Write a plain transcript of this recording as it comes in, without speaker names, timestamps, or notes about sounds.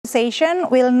station.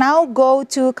 We'll now go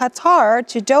to Qatar,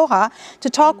 to Doha, to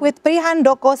talk with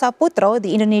Prihandoko Saputro,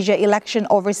 the Indonesia Election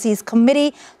Overseas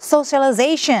Committee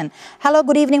Socialization. Hello,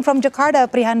 good evening from Jakarta,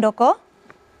 Prihandoko.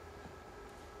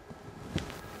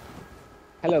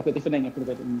 Hello, good evening,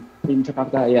 everybody in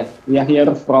Jakarta. Yeah, we are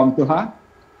here from Doha.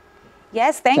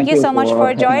 Yes, thank you so much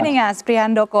for joining us,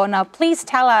 Prihandoko. Now, please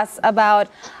tell us about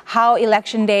how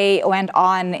Election Day went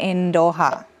on in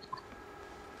Doha.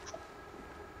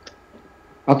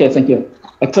 Okay, thank you.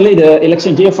 Actually, the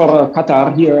election day for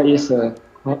Qatar here is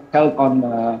held on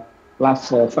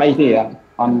last Friday,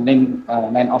 on 9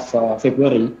 of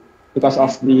February. Because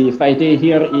of the Friday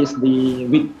here is the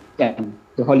weekend,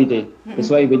 the holiday. That's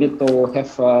why we need to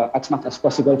have as much as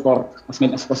possible as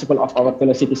many as possible of our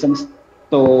fellow citizens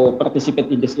to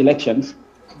participate in these elections.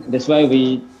 That's why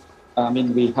we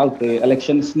held the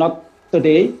elections not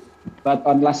today, but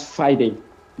on last Friday.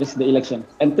 This is the election.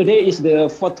 And today is the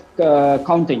fourth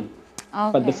counting.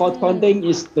 Okay. But the fourth counting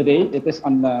is today. It is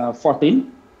on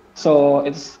 14. So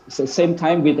it's the same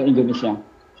time with Indonesia.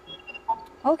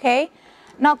 Okay.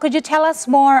 Now, could you tell us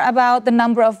more about the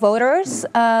number of voters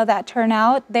that turn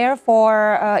out there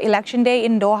for Election Day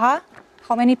in Doha?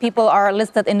 How many people are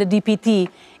listed in the DPT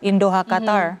in Doha,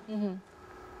 Qatar?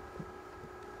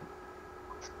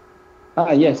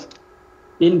 Yes.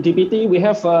 In DPT, we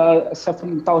have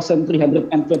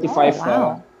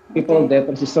 7,325 people that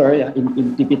register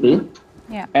in DPT.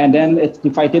 Yeah. And then it's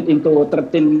divided into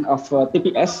 13 of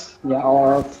TPS,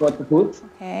 or vote booth.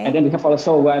 Okay. And then we have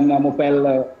also one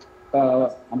mobile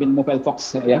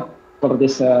box, for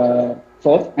this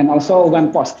vote, and also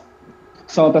one post.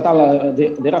 So total,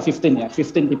 there are 15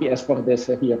 TPS for this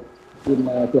here in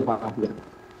Doha here.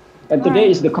 And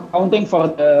today is the counting for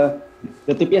the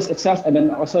TPS itself, and then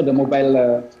also the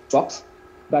mobile box.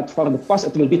 But for the post,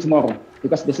 it will be tomorrow,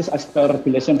 because this is as per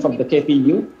regulation from the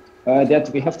KPU,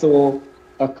 that we have to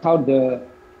count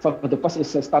for the post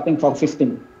is starting from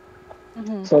 15.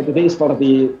 So today is for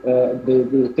the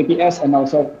TPS and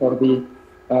also for the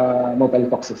mobile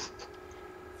boxes.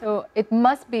 So it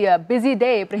must be a busy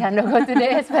day, Prihandoko,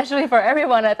 today, especially for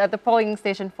everyone at the polling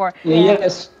station for...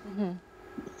 Yes.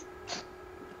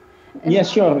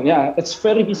 Yes, sure. Yeah, it's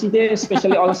very busy day,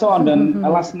 especially also on the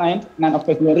last 9 of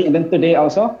February, and then today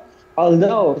also.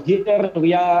 Although here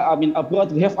we are,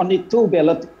 abroad, we have only 2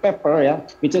 ballot paper,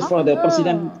 which is for the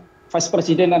president, vice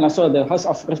president, and also the House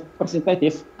of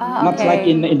Representatives. Not like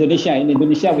in Indonesia. In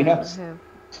Indonesia, we have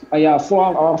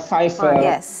 4 or 5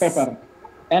 paper.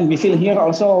 And we feel here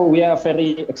also we are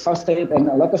very exhausted, and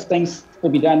a lot of things to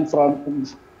be done from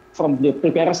the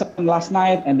preparation last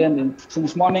night, and then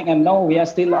since morning, and now we are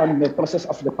still on the process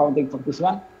of the counting for this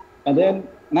one. And then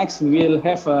next we will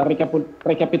have a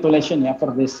recapitulation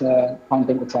for this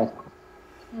counting itself.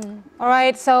 All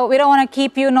right, so we don't want to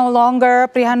keep you no longer,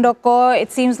 Prihandoko.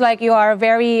 It seems like you are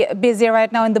very busy right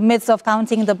now in the midst of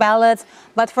counting the ballots.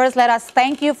 But first, let us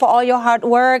thank you for all your hard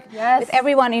work, with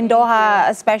everyone in Doha,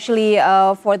 especially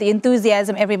for the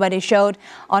enthusiasm everybody showed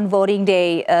on voting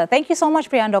day. Thank you so much,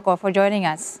 Prihandoko, for joining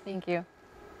us. Thank you.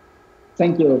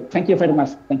 Thank you. Thank you very much.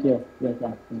 Thank you. Thank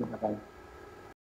you. Bye-bye.